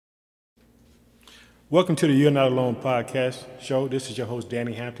Welcome to the You're Not Alone podcast show. This is your host,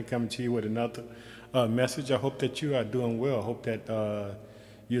 Danny Hampton, coming to you with another message. I hope that you are doing well. I hope that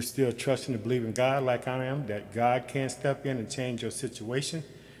you're still trusting and believing God like I am, that God can step in and change your situation.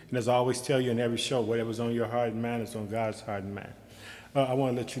 And as I always tell you in every show, whatever's on your heart and mind is on God's heart and mind. I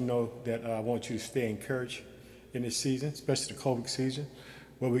want to let you know that I want you to stay encouraged in this season, especially the COVID season,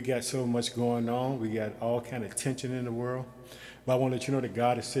 where we got so much going on. We got all kind of tension in the world. But I want to let you know that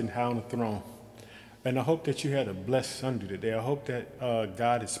God is sitting high on the throne. And I hope that you had a blessed Sunday today. I hope that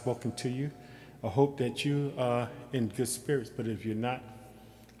God has spoken to you. I hope that you are in good spirits. But if you're not,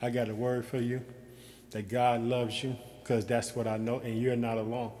 I got a word for you that God loves you, because that's what I know, and you're not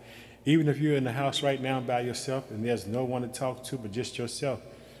alone. Even if you're in the house right now by yourself and there's no one to talk to but just yourself,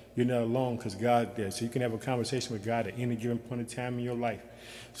 you're not alone because God's there. So you can have a conversation with God at any given point in time in your life.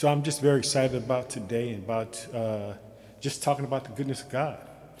 So I'm just very excited about today and about just talking about the goodness of God.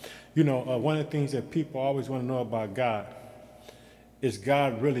 You know, one of the things that people always want to know about God is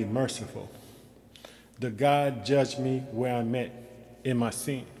God really merciful? Does God judge me where I'm at in my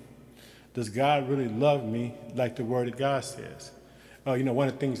sin? Does God really love me like the Word of God says? One of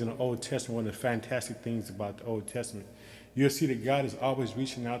the things in the Old Testament, one of the fantastic things about the Old Testament, you'll see that God is always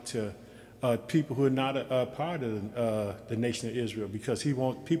reaching out to people who are not a part of the nation of Israel, because He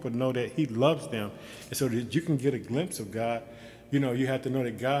wants people to know that He loves them. And so that you can get a glimpse of God, you have to know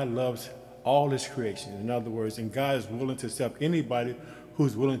that God loves all His creation. In other words, and God is willing to accept anybody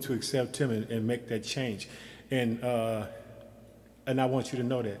who's willing to accept Him and make that change. And I want you to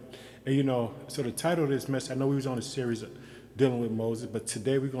know that. And so the title of this message, I know we was on a series dealing with Moses, but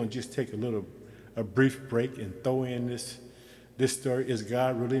today we're going to just take a brief break and throw in this story. Is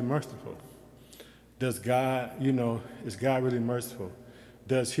God really merciful? Is God really merciful?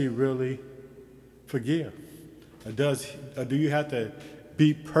 Does He really forgive? Or do you have to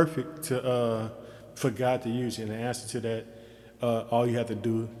be perfect for God to use you? And the answer to that, all you have to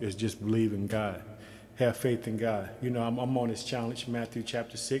do is just believe in God. Have faith in God. I'm on this challenge, Matthew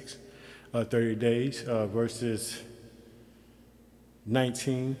chapter 6, 30 days, verses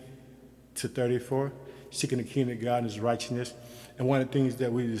 19 to 34, seeking the kingdom of God and His righteousness. And one of the things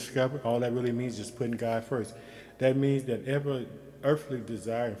that we discover, all that really means is just putting God first. That means that every earthly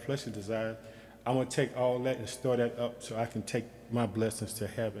desire and fleshly desire, I'm going to take all that and store that up so I can take my blessings to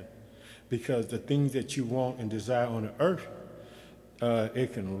heaven. Because the things that you want and desire on the earth,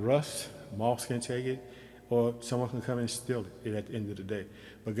 it can rust, moths can take it, or someone can come and steal it at the end of the day.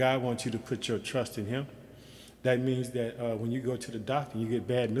 But God wants you to put your trust in Him. That means that when you go to the doctor, you get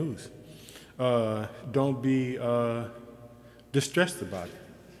bad news. Don't be distressed about it.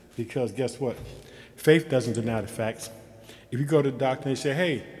 Because guess what? Faith doesn't deny the facts. If you go to the doctor and say,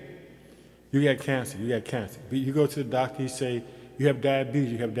 hey, you got cancer. But you go to the doctor, he say, you have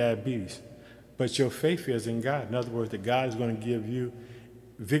diabetes. But your faith is in God. In other words, that God is going to give you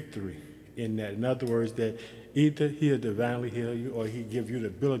victory in that. In other words, that either He'll divinely heal you or He'll give you the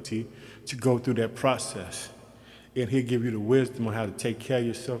ability to go through that process. And He'll give you the wisdom on how to take care of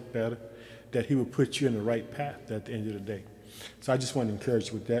yourself better, that He will put you in the right path at the end of the day. So I just want to encourage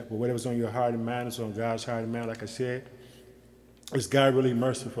you with that. But whatever's on your heart and mind is on God's heart and mind. Like I said, is God really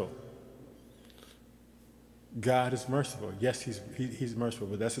merciful? God is merciful. Yes, he's merciful,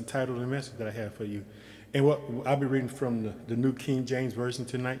 but that's the title of the message that I have for you. And what I'll be reading from the New King James Version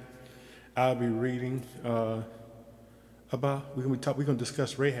tonight. I'll be reading we're going to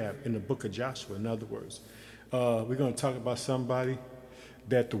discuss Rahab in the book of Joshua. In other words, we're going to talk about somebody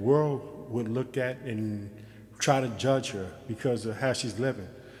that the world would look at and try to judge her because of how she's living.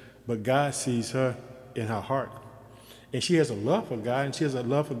 But God sees her in her heart. And she has a love for God, and she has a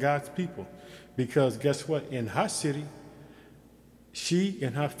love for God's people. Because guess what? In her city, she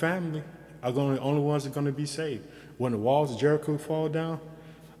and her family are the only ones that are going to be saved. When the walls of Jericho fall down,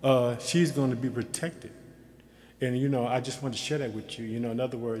 she's going to be protected. And, I just want to share that with you, in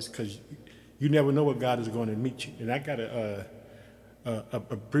other words, because you never know what God is going to meet you. And I got a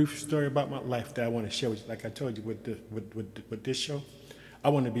brief story about my life that I want to share with you. Like I told you with this show, I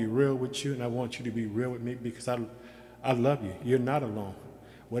want to be real with you, and I want you to be real with me because I love you. You're not alone.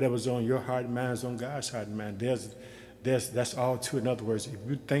 Whatever's on your heart and mind is on God's heart and mind. That's all too. In other words, if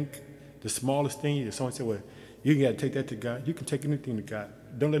you think the smallest thing, if someone said, well, you got to take that to God, you can take anything to God.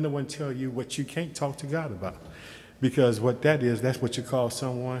 Don't let no one tell you what you can't talk to God about. Because what that is, that's what you call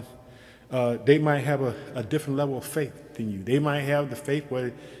someone. They might have a different level of faith than you. They might have the faith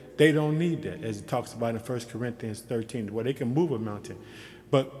where they don't need that, as it talks about in 1 Corinthians 13, where they can move a mountain.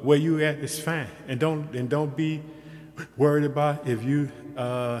 But where you at is fine. And don't be worried about if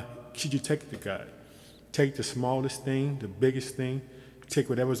should you take it to God. Take the smallest thing, the biggest thing, take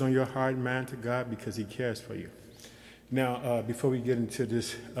whatever's on your heart and mind to God because he cares for you. Now, before we get into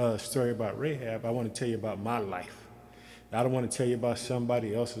this story about Rahab, I want to tell you about my life. I don't want to tell you about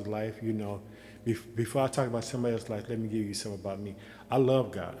somebody else's life. Before I talk about somebody else's life, let me give you something about me. I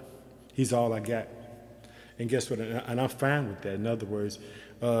love God. He's all I got. And guess what? And I'm fine with that. In other words,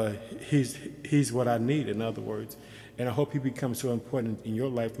 he's what I need, in other words. And I hope he becomes so important in your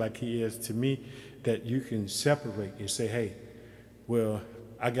life like he is to me that you can separate and say, hey, well,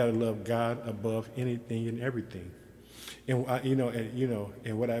 I got to love God above anything and everything. And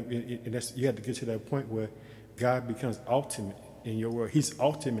that's, you have to get to that point where God becomes ultimate in your world. He's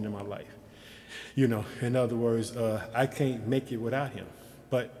ultimate in my life. In other words, I can't make it without him.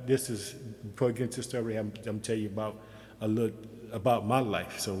 But this is, before I get into the story, I'm telling you about a little about my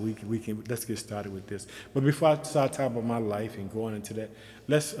life. So we can let's get started with this. But before I start talking about my life and going into that,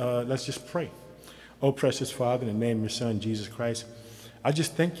 let's just pray. Oh, precious Father, in the name of your Son, Jesus Christ, I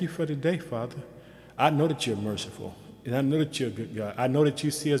just thank you for today, Father. I know that you're merciful, and I know that you're a good God. I know that you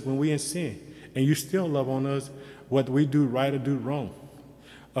see us when we're in sin, and you still love on us whether we do right or do wrong,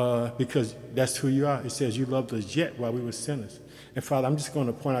 because that's who you are. It says you loved us yet while we were sinners. And Father, I'm just going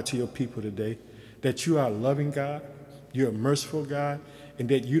to point out to your people today that you are a loving God, you're a merciful God, and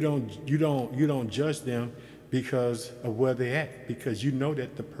that you don't judge them because of where they're at, because you know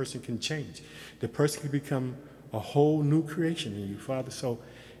that the person can change. The person can become a whole new creation in you, Father. So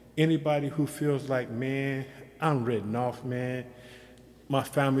anybody who feels like, man, I'm written off, man, my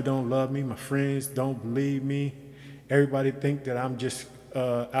family don't love me, my friends don't believe me, everybody think that I'm just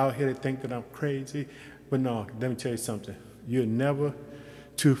out here to think that I'm crazy. But no, let me tell you something. You're never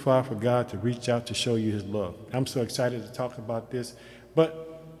too far for God to reach out to show you his love. I'm so excited to talk about this, but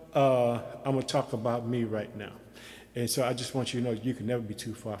I'm going to talk about me right now. And so I just want you to know you can never be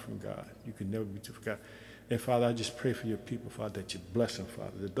too far from God. You can never be too far from God. And Father, I just pray for your people, Father, that you bless them,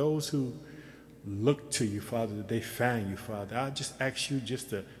 Father. That those who look to you, Father, that they find you, Father. I just ask you just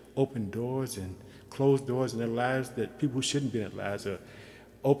to open doors and close doors in their lives that people who shouldn't be in their lives, or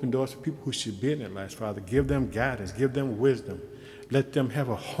open doors for people who should be in their lives, Father. Give them guidance. Give them wisdom. Let them have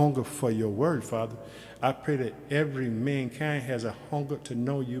a hunger for your word, Father. I pray that every mankind has a hunger to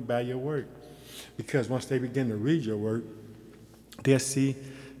know you by your word. Because once they begin to read your word, they'll see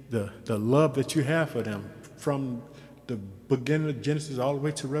the love that you have for them from the beginning of Genesis all the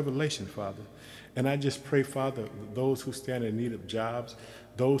way to Revelation, Father. And I just pray, Father, those who stand in need of jobs,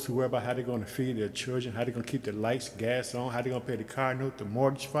 those who worry about how they're going to feed their children, how they're going to keep their lights, gas on, how they're going to pay the car note, the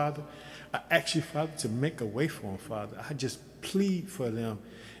mortgage, Father. I ask you, Father, to make a way for them, Father. I just plead for them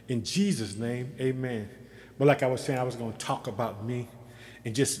in Jesus' name, amen. But like I was saying, I was going to talk about me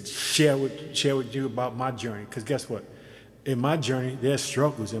and just share with you about my journey. Because guess what? In my journey, there's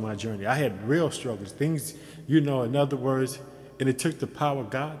struggles in my journey. I had real struggles, things, in other words, and it took the power of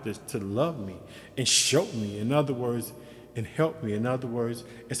God to love me and show me, in other words, and help me, in other words.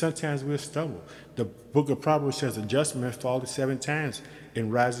 And sometimes we'll stumble. The book of Proverbs says a just man falls 7 times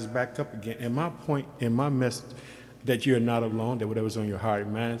and rises back up again. And my point in my message, that you're not alone, that whatever's on your heart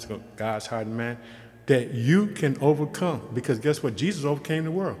and mind, it's God's heart and mind, that you can overcome. Because guess what? Jesus overcame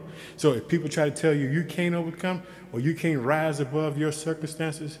the world. So if people try to tell you you can't overcome or you can't rise above your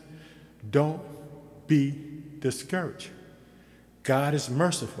circumstances, don't be discouraged. God is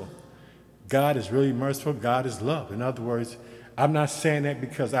merciful. God is really merciful. God is love. In other words, I'm not saying that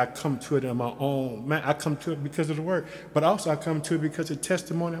because I come to it in my own man. I come to it because of the word. But also I come to it because of the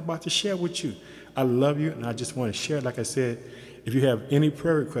testimony I'm about to share with you. I love you, and I just want to share it. Like I said, if you have any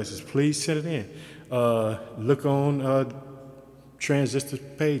prayer requests, please send it in. Look on Transistor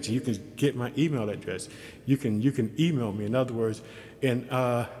page, and you can get my email address. You can email me, in other words. And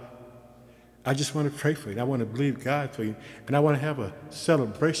I just want to pray for you. I want to believe God for you. And I want to have a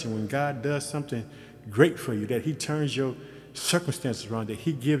celebration when God does something great for you, that he turns your circumstances around, that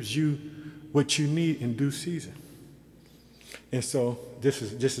he gives you what you need in due season. And so this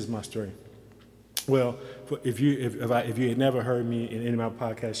is my story. Well, if you had never heard me in any of my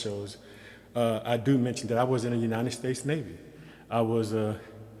podcast shows, I do mention that I was in the United States Navy. I was a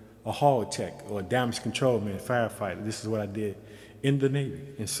hull tech, or a damage control man, firefighter. This is what I did in the Navy.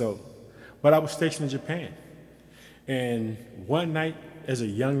 And so, but I was stationed in Japan. And one night, as a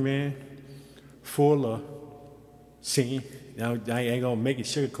young man, full of sin, I ain't gonna make it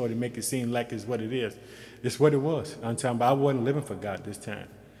sugarcoated, make it seem like it's what it is. It's what it was. I'm talking about I wasn't living for God this time.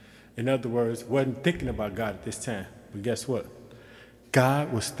 In other words, wasn't thinking about God at this time. But guess what?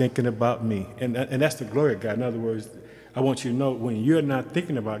 God was thinking about me. And that's the glory of God. In other words, I want you to know, when you're not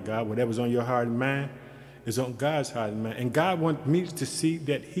thinking about God, whatever's on your heart and mind is on God's heart and mind. And God wanted me to see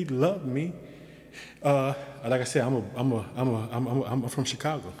that he loved me Like I said, I'm from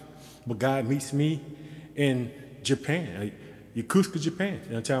Chicago, but God meets me in Japan, Yokosuka, Japan.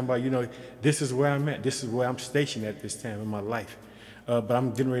 And I'm talking about, this is where I'm at. This is where I'm stationed at this time in my life. But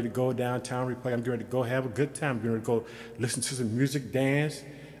I'm getting ready to go downtown, replay. I'm getting ready to go have a good time. I'm getting ready to go listen to some music, dance.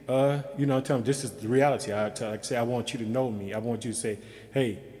 I'm telling you, this is the reality. Like I say, I want you to know me. I want you to say,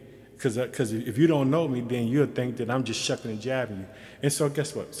 hey, because if you don't know me, then you'll think that I'm just shucking and jabbing you. And so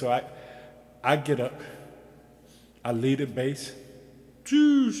guess what? So I get up, I leave the base,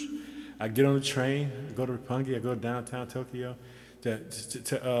 I get on the train, I go to Roppongi, I go downtown Tokyo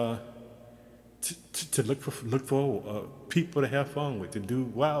to look for people to have fun with, to do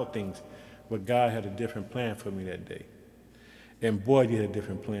wild things. But God had a different plan for me that day. And boy, he had a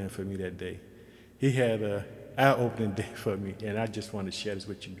different plan for me that day. He had an eye-opening day for me, and I just want to share this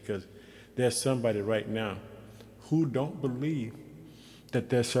with you because there's somebody right now who don't believe that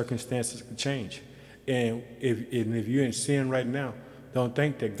their circumstances can change. And if you're in sin right now, don't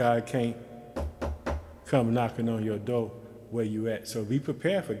think that God can't come knocking on your door where you at. So be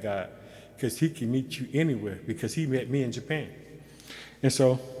prepared for God, because he can meet you anywhere, because he met me in Japan. And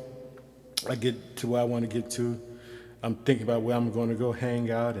so I get to where I want to get to. I'm thinking about where I'm going to go hang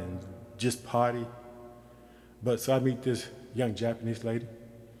out and just party. But so I meet this young Japanese lady,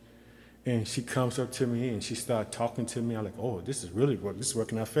 and she comes up to me and she started talking to me. I'm like, oh, this is really working. This is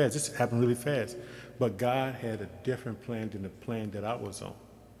working out fast. This happened really fast. But God had a different plan than the plan that I was on.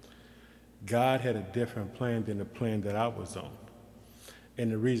 God had a different plan than the plan that I was on.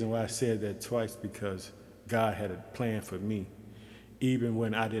 And the reason why I said that twice, because God had a plan for me. Even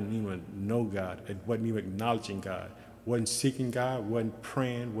when I didn't even know God, I wasn't even acknowledging God, wasn't seeking God, wasn't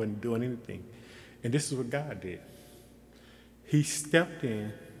praying, wasn't doing anything. And this is what God did. He stepped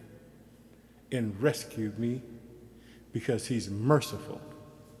in and rescued me because he's merciful.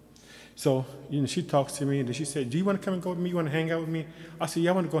 So, she talks to me and then she said, do you want to come and go with me? You want to hang out with me? I said,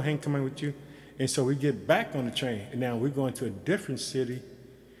 yeah, I want to go come in with you. And so we get back on the train, and now we're going to a different city.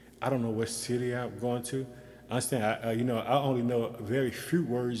 I don't know what city I'm going to. I understand, I only know very few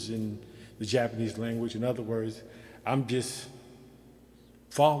words in the Japanese language. In other words, I'm just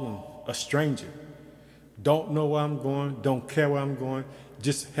following a stranger. Don't know where I'm going, don't care where I'm going,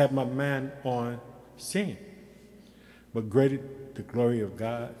 just have my mind on sin. But great is the glory of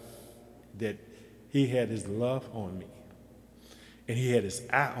God that he had his love on me, and he had his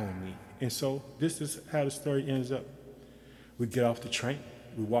eye on me. And so this is how the story ends up. We get off the train,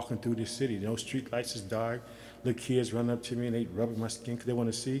 we're walking through this city, no street lights, is dark. Little kids run up to me and they rubbing my skin because they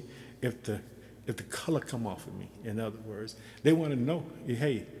want to see if the color come off of me. In other words, they want to know,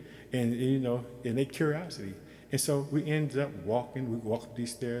 hey, and in their curiosity. And so we ended up walking. We walked up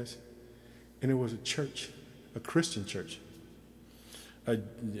these stairs, and it was a church, a Christian church.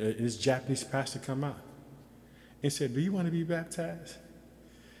 This Japanese pastor come out and said, do you want to be baptized?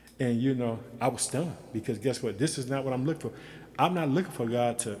 And I was stunned, because guess what? This is not what I'm looking for. I'm not looking for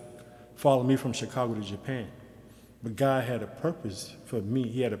God to follow me from Chicago to Japan. But God had a purpose for me.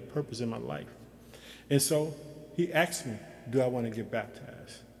 He had a purpose in my life. And so he asked me, do I want to get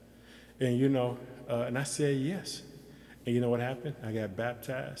baptized? And, and I said yes. And you know what happened? I got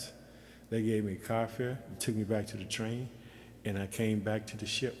baptized. They gave me car fare, took me back to the train, and I came back to the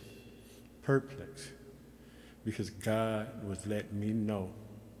ship, perplexed, because God was letting me know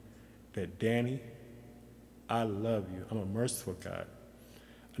that, Danny, I love you. I'm a merciful God,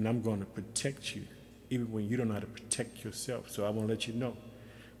 and I'm going to protect you, even when you don't know how to protect yourself. So I want to let you know,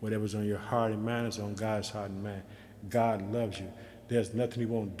 whatever's on your heart and mind is on God's heart and mind. God loves you. There's nothing he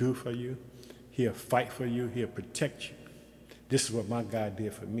won't do for you. He'll fight for you. He'll protect you. This is what my God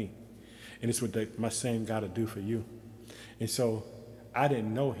did for me. And it's what my same God will do for you. And so I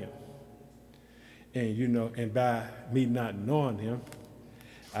didn't know him. And, and by me not knowing him,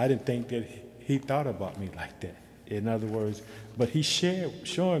 I didn't think that he thought about me like that. In other words, but he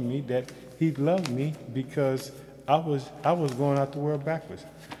showing me that he loved me because I was going out the world backwards.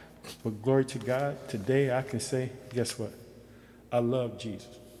 But glory to God, today I can say, guess what? I love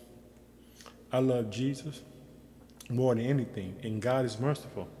Jesus. I love Jesus more than anything, and God is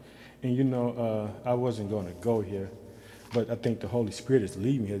merciful. And I wasn't going to go here, but I think the Holy Spirit is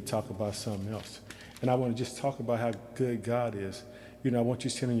leading me here to talk about something else. And I want to just talk about how good God is. I want you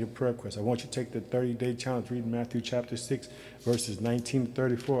to send in your prayer requests. I want you to take the 30-day challenge, read Matthew chapter 6, verses 19 to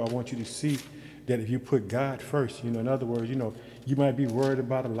 34. I want you to see that if you put God first, in other words, you might be worried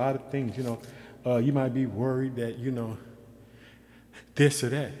about a lot of things. You might be worried that, this or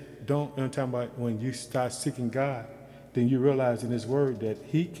that. I'm talking about when you start seeking God, then you realize in his word that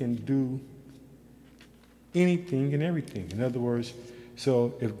he can do anything and everything. In other words,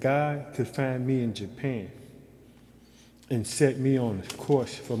 So if God could find me in Japan and set me on a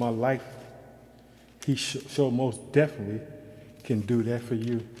course for my life, he so most definitely can do that for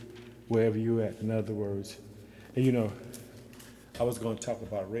you wherever you're at, in other words. And I was going to talk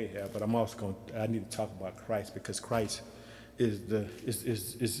about Rahab, but I need to talk about Christ, because Christ is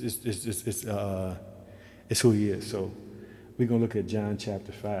is who he is. So we're going to look at John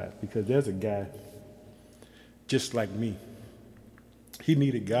chapter 5, because there's a guy just like me. He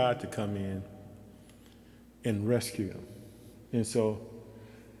needed God to come in and rescue him. And so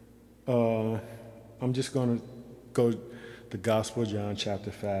I'm just going to go the Gospel of John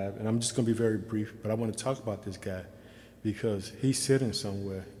chapter 5, and I'm just going to be very brief, but I want to talk about this guy because he's sitting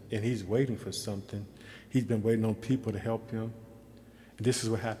somewhere and he's waiting for something. He's been waiting on people to help him. And this is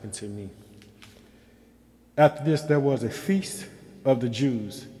what happened to me. After this, there was a feast of the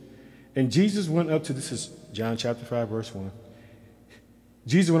Jews, and Jesus went up to, this is John chapter 5, verse 1.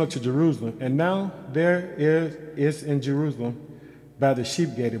 Jesus went up to Jerusalem, and now there is in Jerusalem by the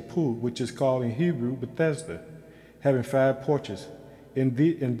sheep gate a pool, which is called in Hebrew Bethesda, having 5 porches. In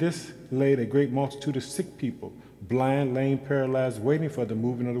this laid a great multitude of sick people, blind, lame, paralyzed, waiting for the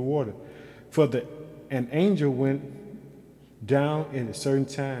moving of the water. An angel went down at a certain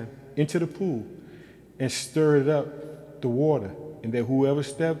time into the pool and stirred up the water, and that whoever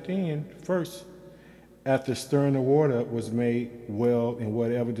stepped in first after stirring the water was made well in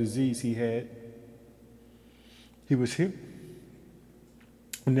whatever disease he had. He was healed.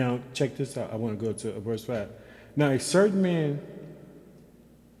 Now, check this out. I want to go to verse 5. Now, a certain man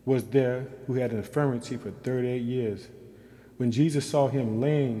was there who had an infirmity for 38 years. When Jesus saw him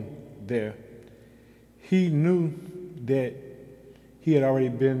laying there, he knew that he had already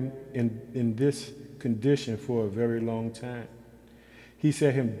been in this condition for a very long time. He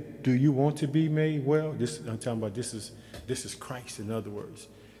said to him, "Do you want to be made well?" I'm talking about this is Christ, in other words.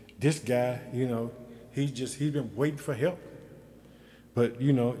 This guy, he's been waiting for help. But,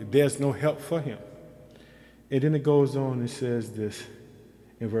 there's no help for him. And then it goes on and says this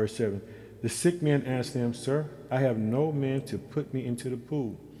in verse 7. The sick man answered him, "Sir, I have no man to put me into the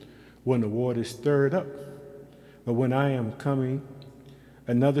pool when the water is stirred up. But when I am coming,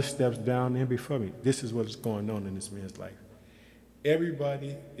 another steps down in before me." This is what's going on in this man's life.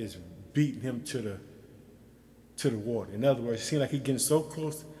 Everybody is beating him to the water. In other words, it seems like he's getting so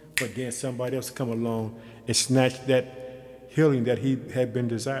close, but then somebody else come along and snatch that healing that he had been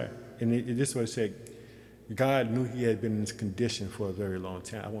desired. And this is what it said. God knew he had been in this condition for a very long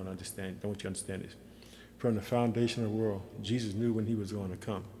time. I want you to understand this. From the foundation of the world, Jesus knew when he was going to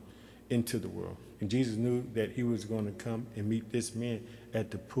come into the world. And Jesus knew that he was going to come and meet this man at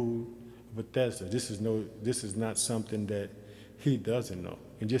the pool of Bethesda. This is not something that he doesn't know.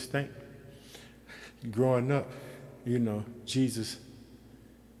 And just think, growing up, Jesus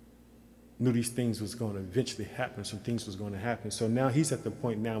knew these things was going to eventually happen. Some things was going to happen. So now he's at the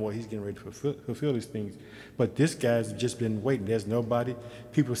point now where he's getting ready to fulfill these things. But this guy's just been waiting. There's nobody.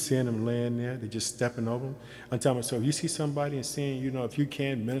 People seeing him laying there. They're just stepping over him. I'm telling you, so if you see somebody and saying, if you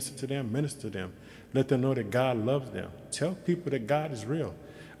can minister to them. Let them know that God loves them. Tell people that God is real.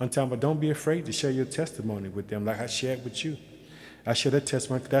 I'm telling you, don't be afraid to share your testimony with them like I shared with you. I share that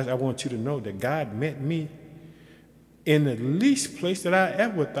testimony because I want you to know that God met me in the least place that I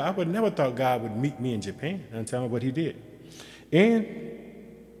ever thought. I would never thought God would meet me in Japan. I'm telling you what he did. And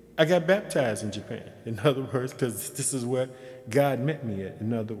I got baptized in Japan, in other words, because this is where God met me at,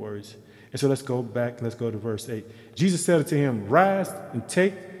 in other words. And so let's go back. Let's go to verse 8. Jesus said to him, "Rise and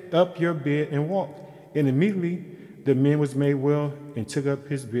take up your bed and walk." And immediately the man was made well and took up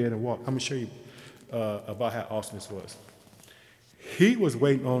his bed and walked. I'm going to show you about how awesome this was. He was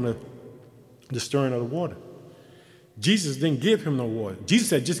waiting on the stirring of the water. Jesus didn't give him no water. Jesus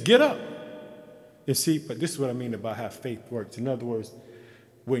said, "Just get up." And see, but this is what I mean about how faith works. In other words,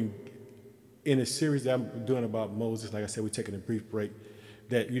 when in a series that I'm doing about Moses, like I said, we're taking a brief break,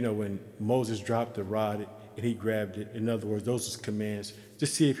 that, when Moses dropped the rod and he grabbed it, in other words, those were commands to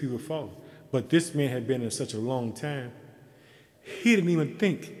see if he would follow. But this man had been in such a long time, he didn't even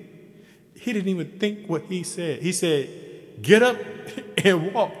think. He didn't even think what he said. He said, "Get up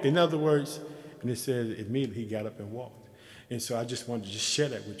and walk." In other words, and it says immediately he got up and walked. And so I just wanted to just share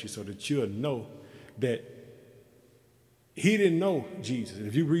that with you so that you'll know that he didn't know Jesus.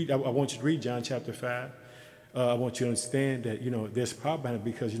 If you read, I want you to read John chapter 5. I want you to understand that, there's power behind it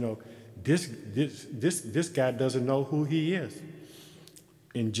because, this guy doesn't know who he is.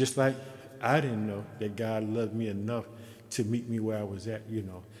 And just like I didn't know that God loved me enough to meet me where I was at,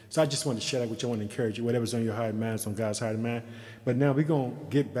 So I just wanted to share that with you. I want to encourage you. Whatever's on your heart and mind is on God's heart and mind. But now we're going to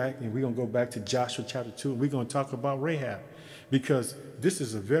get back and we're going to go back to Joshua chapter 2 and we're going to talk about Rahab. because this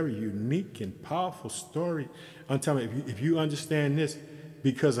is a very unique and powerful story. I'm telling you, if you understand this,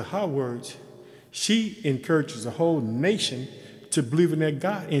 because of her words, she encourages a whole nation to believe in that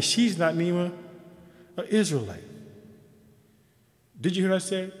God, and she's not even an Israelite. Did you hear what I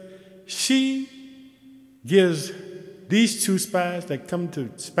said? She gives these two spies that come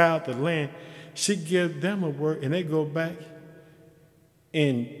to spy out the land, she gives them a word, and they go back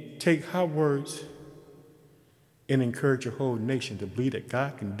and take her words and encourage a whole nation to believe that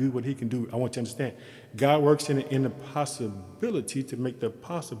God can do what he can do. I want you to understand, God works in the possibility to make the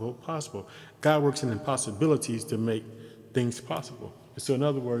possible possible. God works in impossibilities to make things possible. So in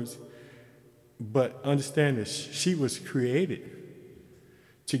other words, but understand this, she was created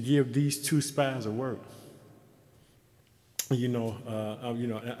to give these two spies a word.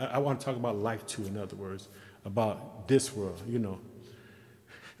 I want to talk about life too, in other words, about this world,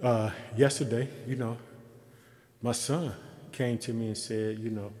 Yesterday, my son came to me and said,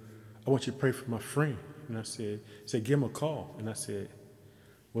 I want you to pray for my friend. And I said, give him a call. And I said,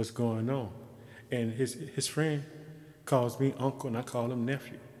 what's going on? And his friend calls me uncle, and I call him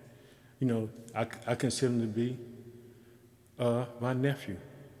nephew. I consider him to be my nephew.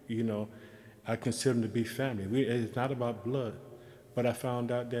 I consider him to be family. It's not about blood, but I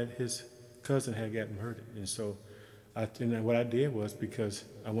found out that his cousin had gotten murdered. And so and what I did was, because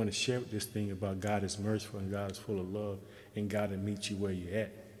I want to share this thing about God is merciful and God is full of love and God will meet you where you're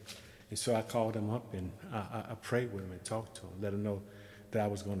at. And so I called him up and I prayed with him and talked to him, let him know that I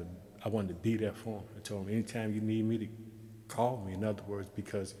wanted to be there for him. I told him, anytime you need me, to call me, in other words,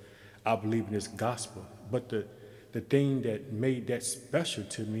 because I believe in this gospel. But the thing that made that special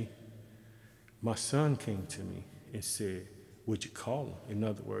to me, my son came to me and said, would you call him? In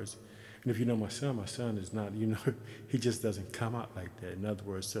other words, and if you know my son is not, he just doesn't come out like that. In other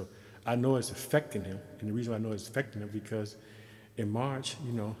words, so I know it's affecting him. And the reason I know it's affecting him, because in March,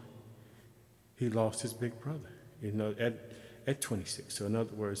 he lost his big brother, at 26. So in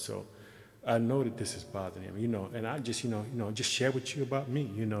other words, so I know that this is bothering him, and I just, just share with you about me,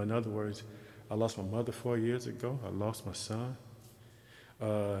 in other words, I lost my mother 4 years ago. I lost my son.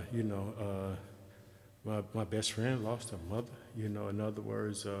 My best friend lost her mother, in other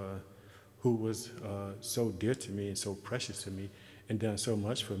words, who was so dear to me and so precious to me and done so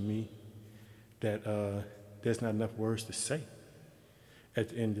much for me that there's not enough words to say at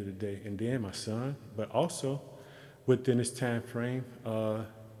the end of the day. And then my son, but also within this time frame,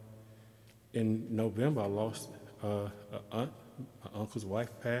 in November, I lost an aunt. My uncle's wife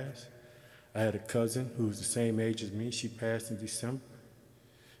passed. I had a cousin who's the same age as me. She passed in December.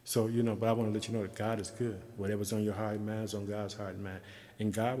 So, but I want to let you know that God is good. Whatever's on your heart and mind is on God's heart and mind.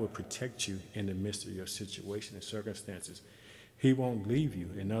 And God will protect you in the midst of your situation and circumstances. He won't leave you,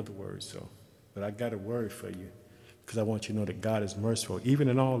 in other words. So, but I got a word for you, because I want you to know that God is merciful. Even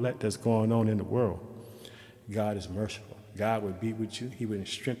in all that's going on in the world, God is merciful. God will be with you. He will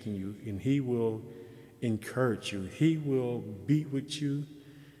strengthen you, and he will encourage you. He will be with you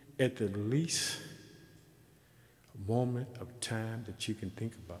at the least moment of time that you can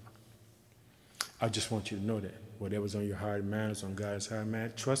think about. I just want you to know that whatever's on your heart and mind is on God's heart and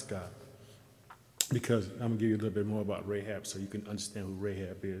mind. Trust God. Because I'm going to give you a little bit more about Rahab so you can understand who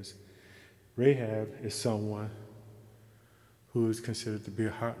Rahab is. Rahab is someone who is considered to be a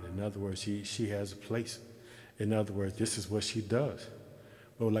harlot. In other words, she has a place. In other words, this is what she does.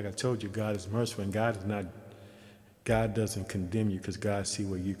 But like I told you, God is merciful, and God doesn't condemn you, because God sees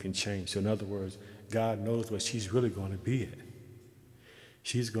where you can change. So in other words, God knows what she's really going to be at.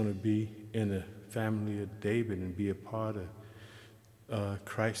 She's going to be in the family of David and be a part of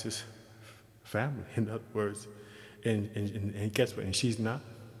Christ's family, in other words. And guess what? And she's not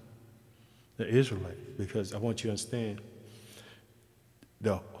the Israelite, because I want you to understand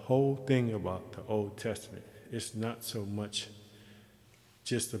the whole thing about the Old Testament. It's not so much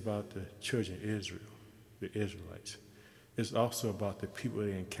just about the children of Israel, the Israelites. It's also about the people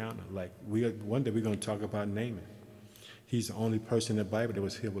they encounter. Like one day we're going to talk about Naaman. He's the only person in the Bible that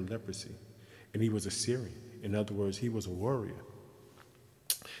was healed with leprosy, and he was a Syrian. In other words, he was a warrior.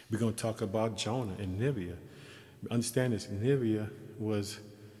 We're going to talk about Jonah and Nineveh. Understand this: Nineveh was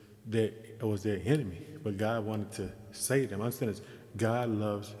their enemy, but God wanted to save them. Understand this: God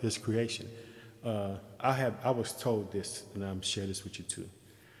loves His creation. I was told this, and I'm share this with you too.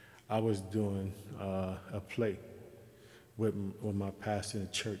 I was doing a play with my pastor in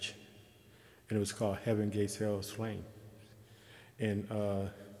the church, and it was called Heaven Gates, Hell's Flame. And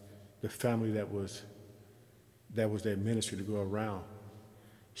the family that was their ministry, to go around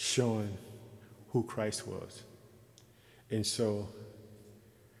showing who Christ was. And so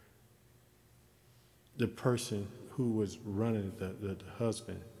the person who was running the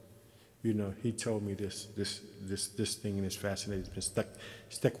husband, he told me this thing, and it's fascinating. It's been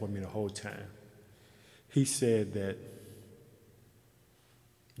stuck with me the whole time. He said that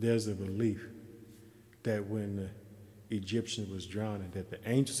there's a belief that when the Egyptians was drowning, that the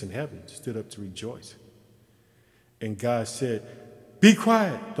angels in heaven stood up to rejoice. And God said, "Be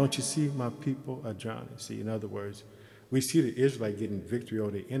quiet. Don't you see my people are drowning?" See, in other words, we see the Israelites getting victory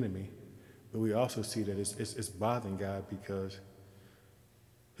over the enemy, but we also see that it's bothering God because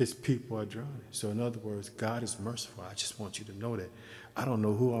his people are drowning. So in other words, God is merciful. I just want you to know that. I don't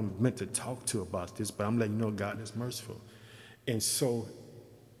know who I'm meant to talk to about this, but I'm letting you know God is merciful. And so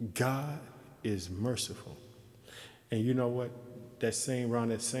God is merciful. And you know what? Around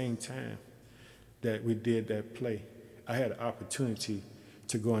that same time that we did that play, I had an opportunity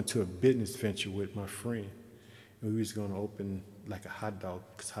to go into a business venture with my friend. And we was going to open like a hot dog,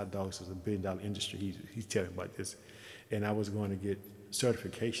 because hot dogs is a $1 billion industry. He's telling me about this. And I was going to get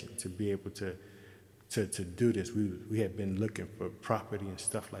certification to be able to do this. We had been looking for property and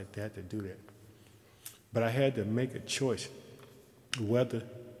stuff like that to do that. But I had to make a choice whether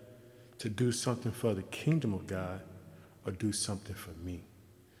to do something for the kingdom of God or do something for me.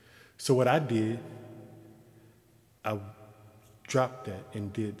 So what I did, I dropped that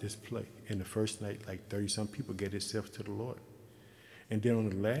and did this play. And the first night, like 30-some people gave themselves to the Lord. And then on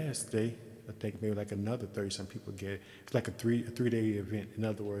the last day, I think maybe like another 30-some people gave. It's like a three-day event. In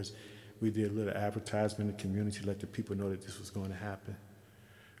other words, we did a little advertisement in the community to let the people know that this was going to happen.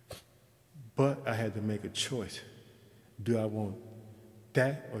 But I had to make a choice. Do I want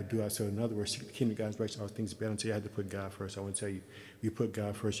that, or do I? So in other words, kingdom of God's righteousness, all things better until you had to put God first. I want to tell you, you put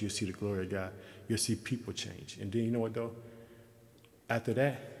God first, you'll see the glory of God. You'll see people change. And then you know what though? After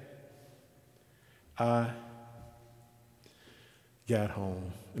that, I got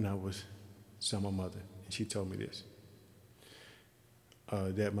home and I was telling my mother, and she told me this,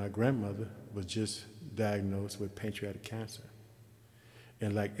 that my grandmother was just diagnosed with pancreatic cancer.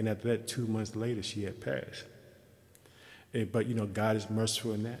 And after that, 2 months later, she had passed. But God is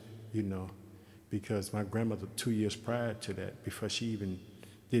merciful in that, because my grandmother 2 years prior to that, before she even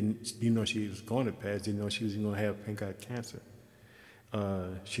didn't she was going to pass, didn't know she was going to have pancreatic cancer,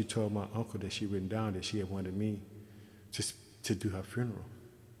 she told my uncle that she written down that she had wanted me to do her funeral.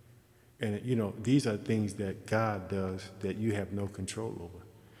 And these are things that God does that you have no control over.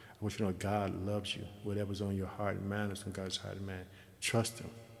 I want you to know God loves you. Whatever's on your heart and mind is on God's heart and mind. Trust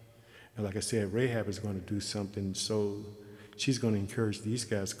him. And like I said, Rahab is going to do something, so she's going to encourage these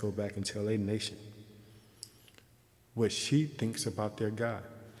guys to go back and tell their nation what she thinks about their God.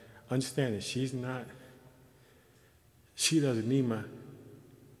 Understand that she doesn't need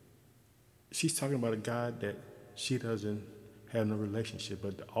she's talking about a God that she doesn't have no relationship.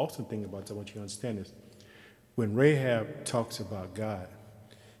 But the awesome thing about that, I want you to understand is, when Rahab talks about God,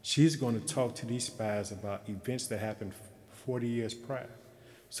 she's going to talk to these spies about events that happened 40 years prior.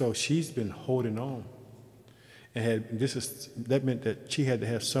 So she's been holding on, and that meant that she had to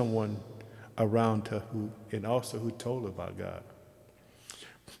have someone around her who told her about God,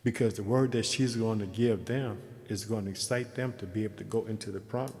 because the word that she's going to give them is going to excite them to be able to go into the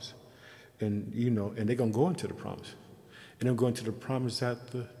promise, and they're going to go into the promise, and they're going to the promise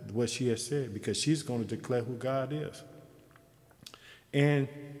after what she has said, because she's going to declare who God is, and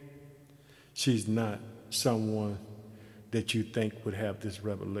she's not someone that you think would have this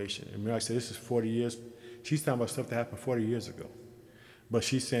revelation. And like I said, this is 40 years. She's talking about stuff that happened 40 years ago. But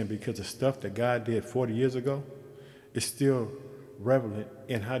she's saying because the stuff that God did 40 years ago is still relevant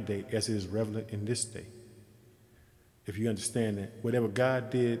in her day as it is relevant in this day. If you understand that, whatever God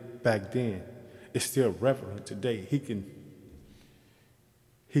did back then is still relevant today.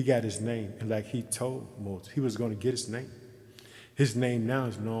 He got his name, and like he told Moses, he was going to get his name. His name now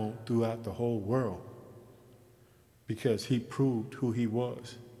is known throughout the whole world, because he proved who he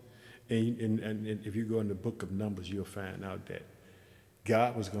was. And if you go in the book of Numbers, you'll find out that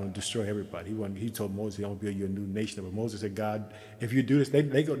God was going to destroy everybody. He told Moses, I'm going to build you a new nation. But Moses said, God, if you do this,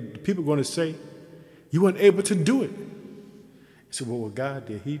 people are going to say, you weren't able to do it. So what God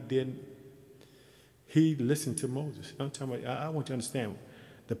did, he listened to Moses. I'm talking about, I want you to understand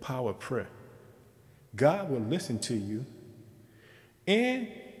the power of prayer. God will listen to you, and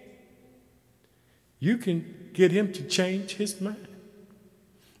you can get him to change his mind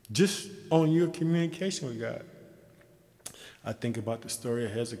just on your communication with God. I think about the story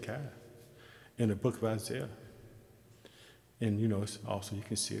of Hezekiah in the book of Isaiah. And, it's also, you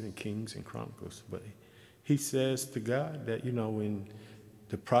can see it in Kings and Chronicles. But he says to God that, when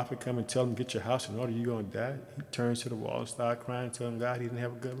the prophet come and tell him, get your house in order, you're going to die, he turns to the wall and starts crying, telling God he didn't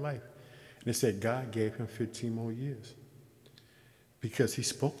have a good life. And it said God gave him 15 more years because he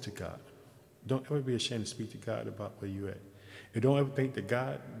spoke to God. Don't ever be ashamed to speak to God about where you at. And don't ever think that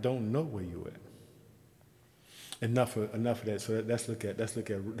God don't know where you at. Enough of that. So let's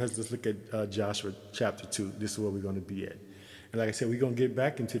just look at Joshua chapter 2. This is where we're going to be at. And like I said, we're going to get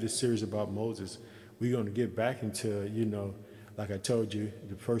back into this series about Moses. We're going to get back into, like I told you,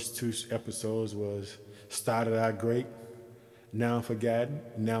 the first 2 episodes was started out great, now forgotten.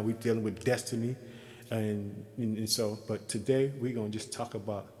 Now we're dealing with destiny. And so, but today we're going to just talk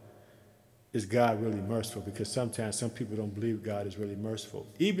about, is God really merciful? Because sometimes some people don't believe God is really merciful.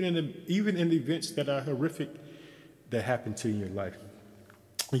 Even in the events that are horrific that happen to you in your life.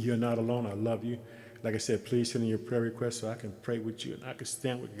 You're not alone. I love you. Like I said, please send in your prayer requests so I can pray with you and I can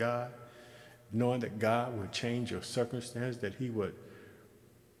stand with God, knowing that God would change your circumstance, that he would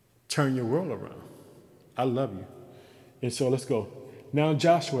turn your world around. I love you. And so let's go. Now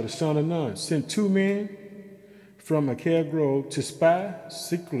Joshua, the son of Nun, sent 2 men from Acacia Grove to spy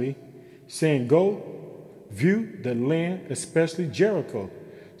secretly, saying, go view the land, especially Jericho.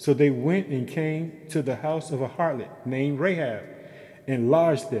 So they went and came to the house of a harlot named Rahab and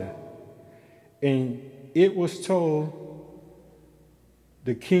lodged there. And it was told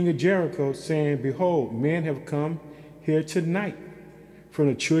the king of Jericho, saying, behold, men have come here tonight from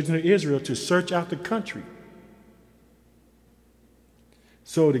the children of Israel to search out the country.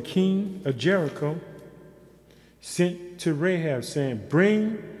 So the king of Jericho sent to Rahab, saying,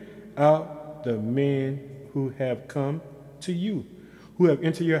 bring out the men who have come to you, who have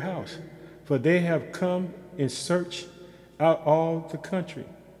entered your house, for they have come and searched out all the country.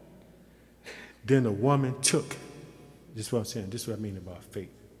 Then the woman took. This is what I'm saying. This is what I mean about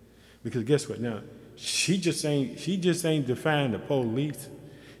faith. Because guess what? Now, she just ain't defying the police.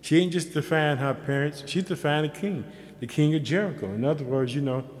 She ain't just defying her parents. She's defying the king of Jericho. In other words,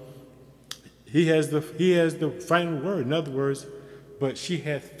 he has the final word. In other words, but she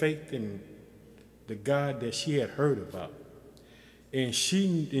had faith in the God that she had heard about. And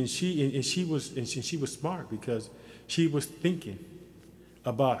she was smart because she was thinking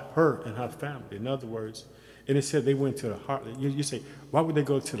about her and her family. In other words, and it said they went to the harlot. You say, why would they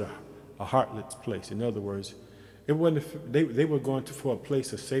go to a harlot's place? In other words, it wasn't. They were going for a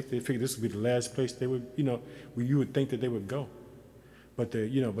place of safety. They figured this would be the last place they would, where you would think that they would go. But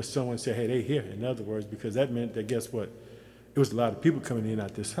but someone said, hey, they here. In other words, because that meant that guess what? It was a lot of people coming in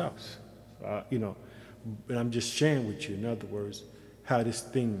out this house. And I'm just sharing with you. In other words, how this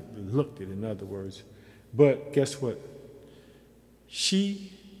thing looked at. In other words, but guess what?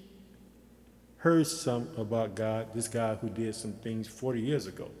 She heard some about God, this guy who did some things 40 years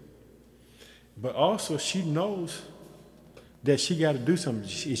ago. But also she knows that she got to do something.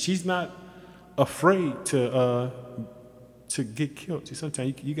 She's not afraid to get killed. See,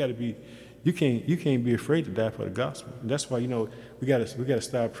 sometimes you got to be, you can't be afraid to die for the gospel. And that's why we got to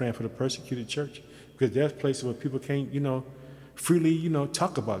start praying for the persecuted church, because there's places where people can't freely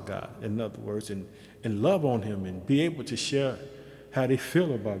talk about God. In other words, and love on Him and be able to share how they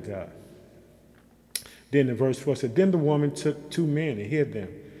feel about God. Then in verse 4 said, then the woman took 2 men and hid them.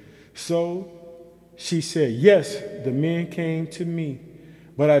 So she said, yes, the men came to me,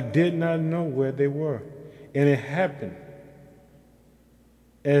 but I did not know where they were. And it happened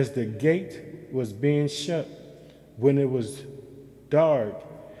as the gate was being shut, when it was dark,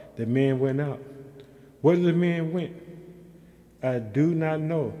 the men went out. Where the men went, I do not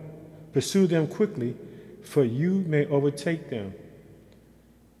know. Pursue them quickly, for you may overtake them.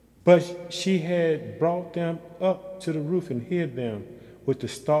 But she had brought them up to the roof and hid them with the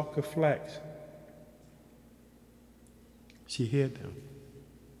stalk of flax. She hid them.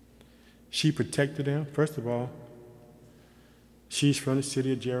 She protected them. First of all, she's from the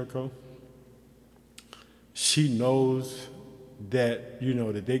city of Jericho. She knows that,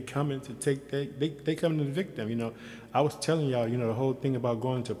 that they coming to they coming to evict them. I was telling y'all, the whole thing about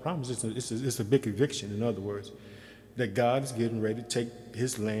going to promise, it's a big eviction. In other words, that God is getting ready to take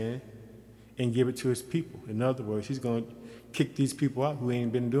His land and give it to His people. In other words, He's going to kick these people out who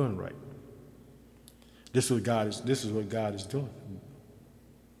ain't been doing right. This is what God is doing.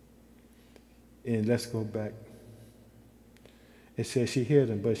 And let's go back. It says she hid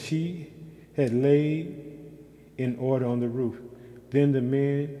them, but she had laid in order on the roof. Then the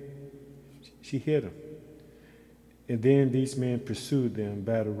men, she hid them. And then these men pursued them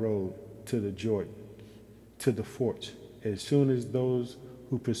by the road to the Jordan, to the forts. As soon as those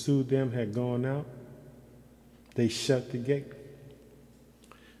who pursued them had gone out, they shut the gate.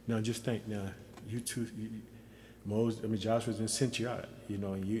 Now just think, you two, Joshua's been sent you out,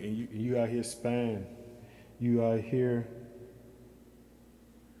 and you out here spying. You out here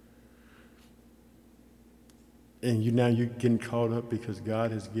And you're getting caught up because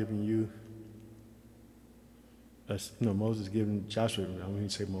God has given you, Moses given Joshua, I don't even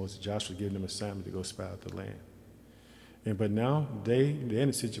say Moses, Joshua giving them assignment to go spy out the land. But now they're in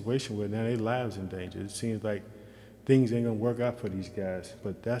a situation where now their lives in danger. It seems like things ain't gonna work out for these guys,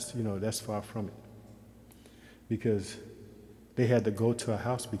 but that's far from it. Because they had to go to a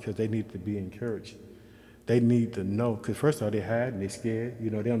house because they need to be encouraged. They need to know, because first of all, they're hiding, they're scared, they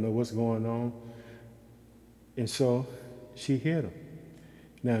don't know what's going on. And so she hid them.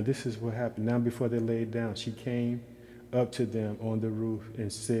 Now, this is what happened. Now, before they laid down, she came up to them on the roof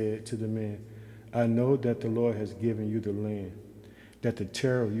and said to the men, I know that the Lord has given you the land, that the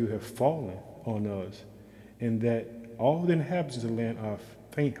terror of you have fallen on us, and that all the inhabitants of the land are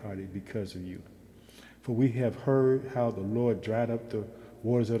faint-hearted because of you. For we have heard how the Lord dried up the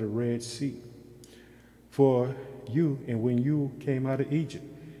waters of the Red Sea for you, and when you came out of Egypt,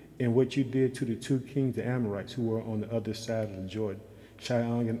 and what you did to the two kings, the Amorites, who were on the other side of the Jordan,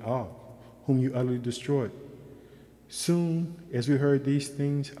 Shion and Og, whom you utterly destroyed. Soon as we heard these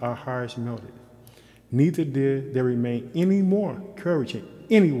things, our hearts melted. Neither did there remain any more courage in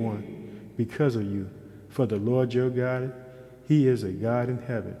anyone because of you. For the Lord your God, he is a God in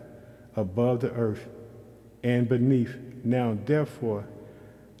heaven, above the earth and beneath. Now therefore,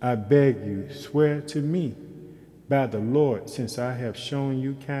 I beg you, swear to me by the Lord, since I have shown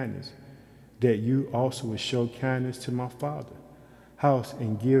you kindness, that you also will show kindness to my father house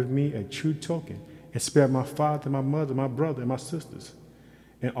and give me a true token, and spare my father, my mother, my brother, and my sisters,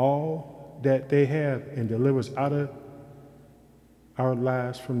 and all that they have, and deliver us out of our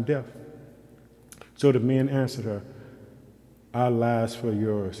lives from death. So the men answered her, our lives for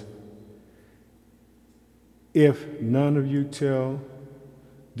yours. If none of you tell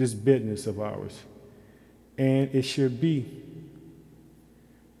this business of ours, and it should be,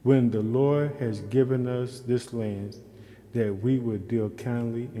 when the Lord has given us this land, that we will deal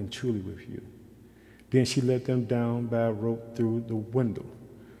kindly and truly with you. Then she let them down by a rope through the window,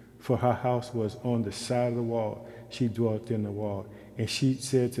 for her house was on the side of the wall. She dwelt in the wall. And she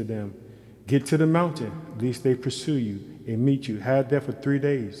said to them, get to the mountain, lest they pursue you and meet you. Hide there for 3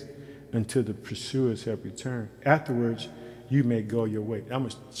 days until the pursuers have returned. Afterwards, you may go your way. I'm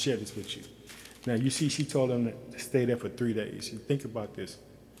going to share this with you. Now, you see, she told them to stay there for 3 days. You think about this.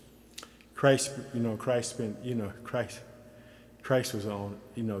 Christ was on,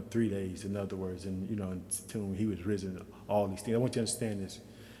 3 days, in other words, and, until he was risen, all these things. I want you to understand this.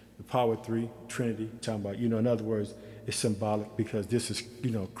 The power of three, Trinity, talking about, in other words, it's symbolic because this is,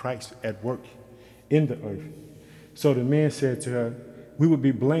 Christ at work in the earth. So the man said to her, we would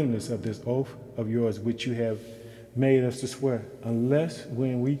be blameless of this oath of yours, which you have made us to swear, unless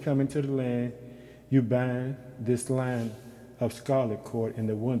when we come into the land, you bind this line of scarlet cord in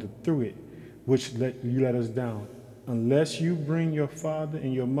the window through it, which you let us down. Unless you bring your father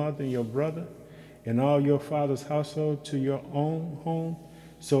and your mother and your brother and all your father's household to your own home,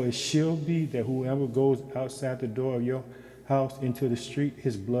 so it shall be that whoever goes outside the door of your house into the street,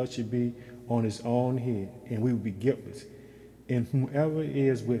 his blood should be on his own head, and we will be guiltless. And whoever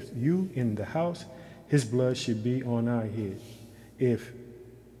is with you in the house, his blood should be on our head, if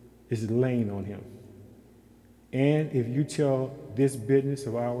it's laying on him. And if you tell this business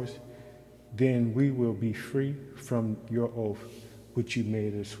of ours, then we will be free from your oath, which you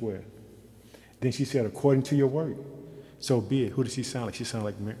made us swear. Then she said, according to your word, so be it. Who did she sound like? She sounded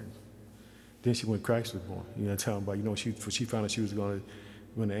like Mary. Then when Christ was born, talking about, she found out she was going to,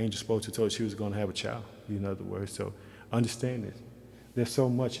 when the angel spoke to her, told her she was going to have a child, in other words. So understand this. There's so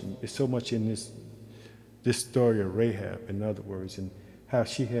much in this story of Rahab, in other words, and how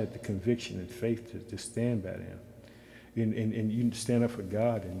she had the conviction and faith to stand by them. And you stand up for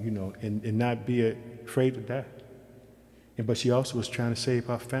God and not be afraid to die. But she also was trying to save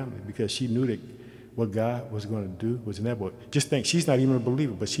her family because she knew that what God was going to do was inevitable. Just think, she's not even a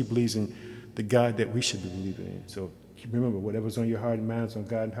believer, but she believes in the God that we should be believing in. So remember, whatever's on your heart and mind is on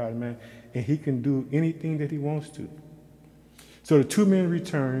God's heart and mind, and he can do anything that he wants to. So the two men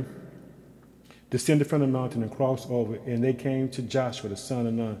returned, descended from the mountain and crossed over, and they came to Joshua, the son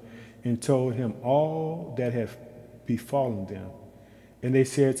of Nun, and told him all that had befallen them. And they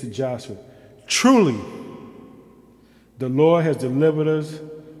said to Joshua, truly, the Lord has delivered us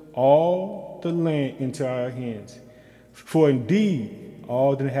all the land into our hands. For indeed,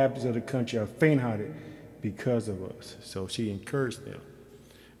 all the inhabitants of the country are faint-hearted because of us. So she encouraged them.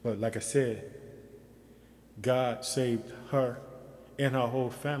 But like I said, God saved her and her whole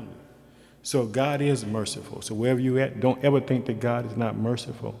family. So God is merciful. So wherever you're at, don't ever think that God is not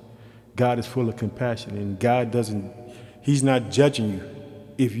merciful. God is full of compassion, and God he's not judging you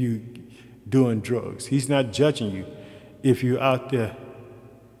if you doing drugs. He's not judging you. If you're out there,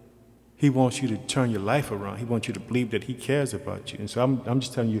 he wants you to turn your life around. He wants you to believe that he cares about you. And so I'm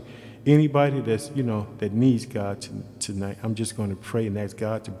just telling you, anybody that's, that needs God tonight, I'm just going to pray and ask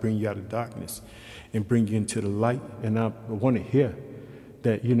God to bring you out of darkness and bring you into the light. And I want to hear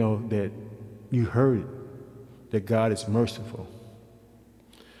that, that you heard it, that God is merciful.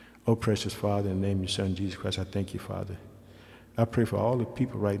 Oh, precious Father, in the name of your Son, Jesus Christ, I thank you, Father. I pray for all the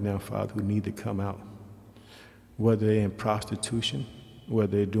people right now, Father, who need to come out, whether they're in prostitution,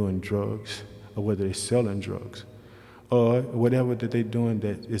 whether they're doing drugs, or whether they're selling drugs, or whatever that they're doing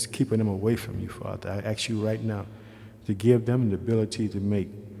that is keeping them away from you, Father. I ask you right now to give them the ability to make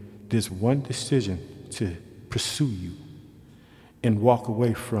this one decision to pursue you and walk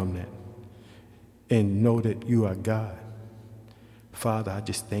away from that and know that you are God. Father, I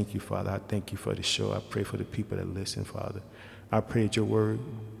just thank you, Father. I thank you for the show. I pray for the people that listen, Father. I pray that your word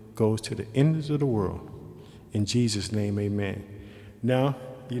goes to the ends of the world. In Jesus' name, amen. Now,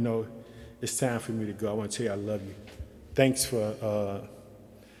 it's time for me to go. I want to tell you I love you. Thanks for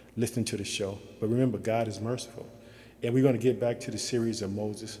listening to the show. But remember, God is merciful. And we're going to get back to the series of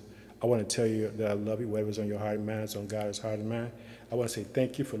Moses. I want to tell you that I love you. Whatever's on your heart and mind is on God's heart and mind. I want to say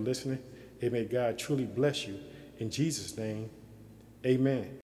thank you for listening. And may God truly bless you. In Jesus' name,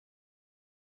 amen.